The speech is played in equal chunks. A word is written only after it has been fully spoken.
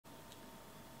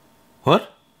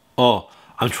What? Oh,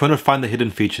 I'm trying to find the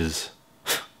hidden features.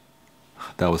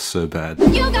 That was so bad.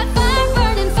 You got fire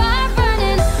burning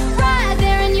right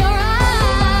there in your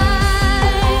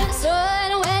eyes. So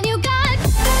when you got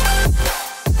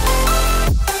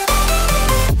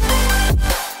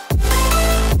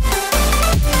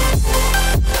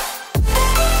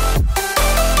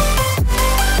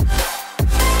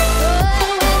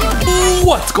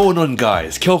What's going on,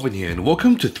 guys? Kelvin here and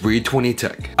welcome to 320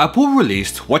 Tech. Apple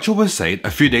released WatchOS 8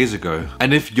 a few days ago,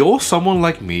 and if you're someone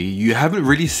like me, you haven't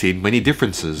really seen many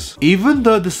differences. Even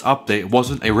though this update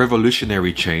wasn't a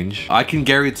revolutionary change, I can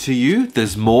guarantee you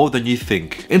there's more than you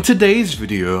think. In today's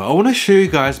video, I want to show you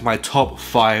guys my top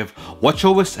 5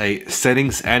 WatchOS 8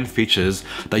 settings and features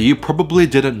that you probably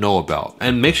didn't know about.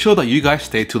 And make sure that you guys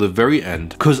stay till the very end,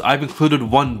 because I've included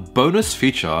one bonus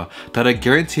feature that I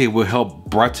guarantee will help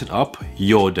brighten up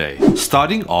your day.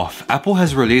 Starting off, Apple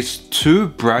has released two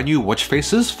brand new watch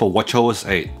faces for WatchOS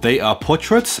 8. They are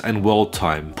Portraits and World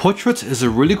Time. Portraits is a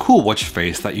really cool watch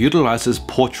face that utilizes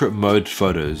portrait mode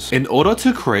photos in order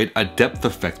to create a depth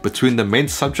effect between the main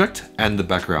subject and the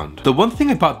background. The one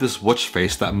thing about this watch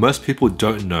face that most people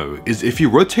don't know is if you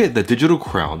rotate the digital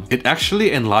crown, it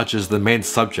actually enlarges the main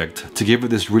subject to give it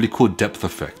this really cool depth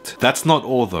effect. That's not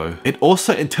all though. It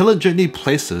also intelligently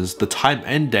places the time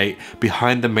and date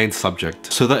behind the main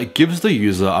subject, so that it gives the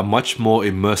user a much more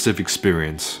immersive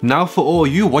experience. Now, for all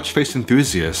you watch face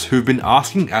enthusiasts who've been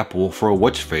asking Apple for a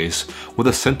watch face with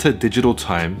a centered digital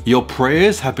time, your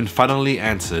prayers have been finally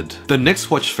answered. The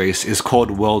next watch face is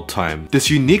called World Time. This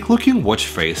unique looking watch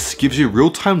face gives you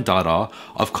real-time data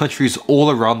of countries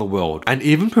all around the world, and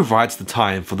even provides the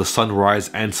time for the sunrise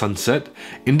and sunset,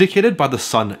 indicated by the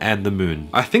sun and the moon.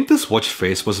 I think this watch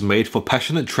face was made for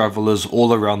passionate travelers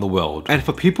all around the world, and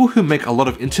for people who make a lot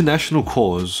of international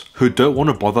calls who don't want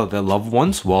to bother their loved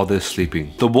ones while they're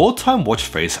sleeping. The World Time watch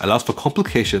face allows for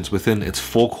complications within its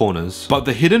four corners, but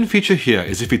the hidden feature here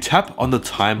is if you tap on the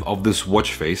time of this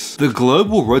watch face, the globe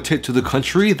will rotate to the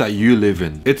country that you live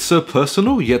in. It's so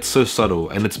personal yet so subtle,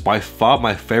 and it's by far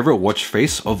my favorite watch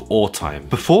face of all time.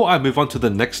 Before I move on to the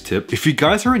next tip, if you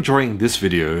guys are enjoying this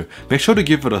video, make sure to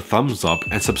give it a thumbs up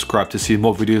and subscribe to see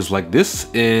more videos like this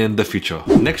in the future.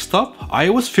 Next up,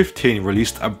 iOS 15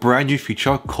 released a brand new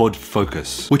feature called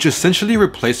Focus, which essentially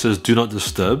replaces Do Not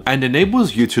Disturb and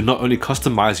enables you to not only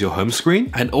customize your home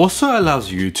screen, and also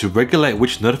allows you to regulate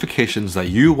which notifications that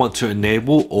you want to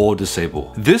enable or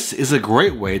disable. This is a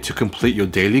great way to complete your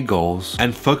daily goals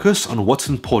and focus on what's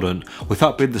important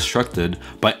without being distracted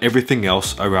by everything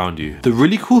else around you. The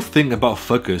really cool thing about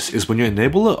Focus is when you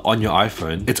enable it on your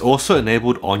iPhone, it's also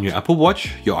enabled on your Apple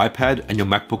Watch, your iPad, and your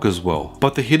MacBook as well.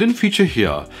 But the hidden feature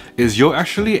here is you're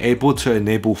actually able to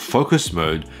enable focus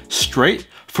mode straight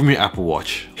from your Apple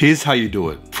Watch. Here's how you do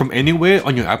it. From anywhere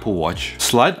on your Apple Watch,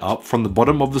 slide up from the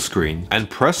bottom of the screen and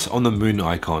press on the moon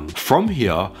icon. From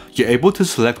here, you're able to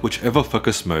select whichever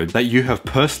focus mode that you have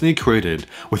personally created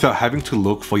without having to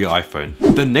look for your iPhone.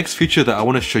 The next feature that I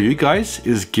want to show you guys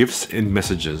is gifs in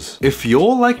messages. If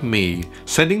you're like me,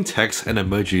 sending texts and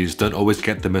emojis don't always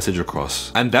get the message across,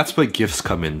 and that's where gifs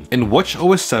come in. In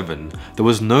WatchOS 7, there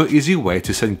was no easy way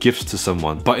to send gifs to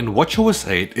someone, but in WatchOS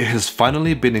 8, it has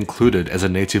finally been included as a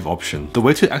native option. The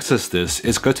way to access this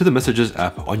is go to the Messages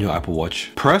app on your Apple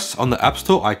Watch, press on the App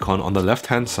Store icon on the left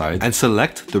hand side and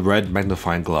select the red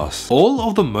magnifying glass. All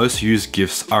of the most used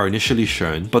gifs are initially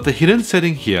shown, but the hidden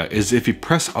setting here is if you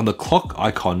press on the clock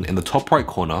icon in the top right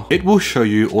corner, it will show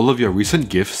you all of your recent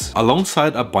gifs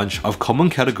alongside a bunch of common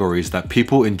categories that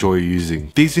people enjoy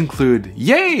using. These include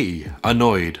yay,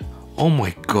 annoyed, oh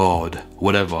my god,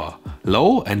 whatever,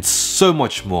 lol, and so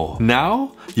much more.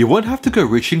 Now, you won't have to go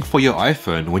reaching for your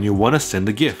iPhone when you want to send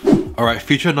a GIF. Alright,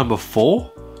 feature number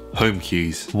 4. Home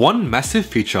keys. One massive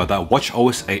feature that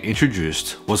WatchOS 8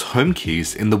 introduced was home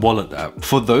keys in the Wallet app.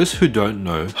 For those who don't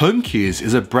know, home keys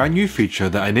is a brand new feature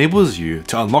that enables you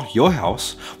to unlock your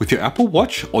house with your Apple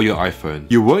Watch or your iPhone.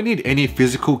 You won't need any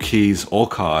physical keys or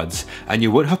cards, and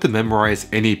you won't have to memorize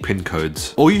any PIN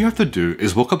codes. All you have to do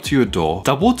is walk up to your door,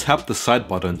 double tap the side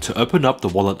button to open up the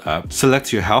Wallet app,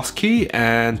 select your house key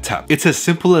and tap. It's as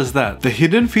simple as that. The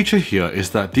hidden feature here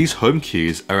is that these home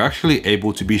keys are actually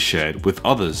able to be shared with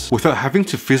others without having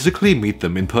to physically meet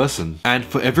them in person. And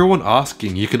for everyone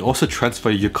asking, you can also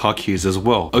transfer your car keys as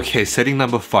well. Okay, setting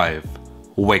number 5.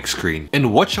 Wake screen. In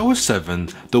WatchOS 7,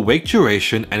 the wake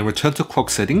duration and return to clock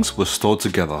settings were stored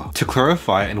together. To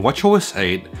clarify, in WatchOS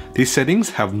 8, these settings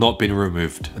have not been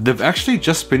removed. They've actually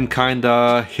just been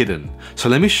kinda hidden. So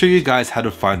let me show you guys how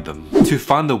to find them. To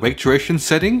find the wake duration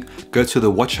setting, go to the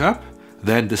Watch app,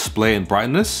 then display and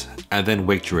brightness, and then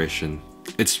wake duration.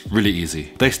 It's really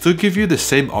easy. They still give you the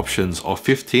same options of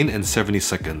 15 and 70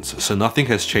 seconds, so nothing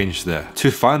has changed there.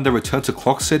 To find the return to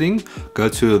clock setting, go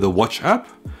to the watch app,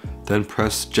 then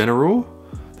press general,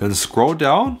 then scroll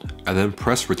down and then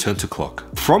press return to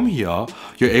clock. From here,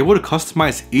 you're able to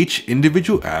customize each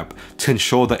individual app to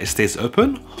ensure that it stays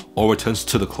open or returns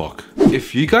to the clock.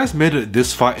 If you guys made it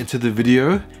this far into the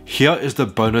video, here is the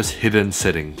bonus hidden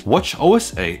setting.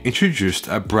 WatchOS 8 introduced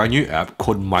a brand new app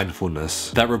called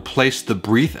Mindfulness that replaced the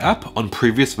Breathe app on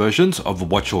previous versions of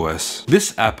WatchOS.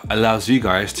 This app allows you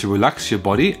guys to relax your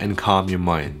body and calm your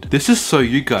mind. This is so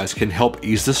you guys can help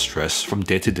ease the stress from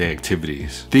day-to-day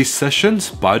activities. These sessions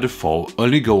by default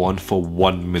only go on for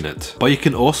 1 minute, but you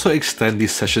can also extend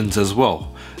these sessions as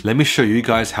well. Let me show you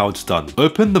guys how it's done.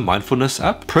 Open the Mindfulness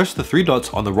app, press the 3 dots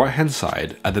on the right hand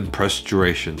side and then press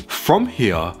duration. From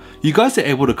here, you guys are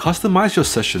able to customize your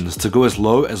sessions to go as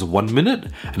low as 1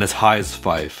 minute and as high as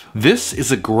 5. This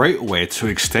is a great way to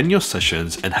extend your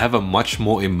sessions and have a much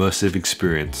more immersive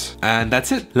experience. And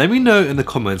that's it. Let me know in the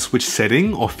comments which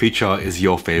setting or feature is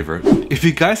your favorite. If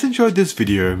you guys enjoyed this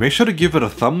video, make sure to give it a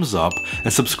thumbs up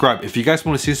and subscribe if you guys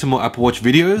want to see some more Apple Watch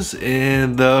videos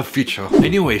in the future.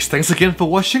 Anyways, thanks again for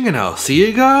watching and I'll see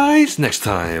you guys next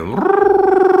time.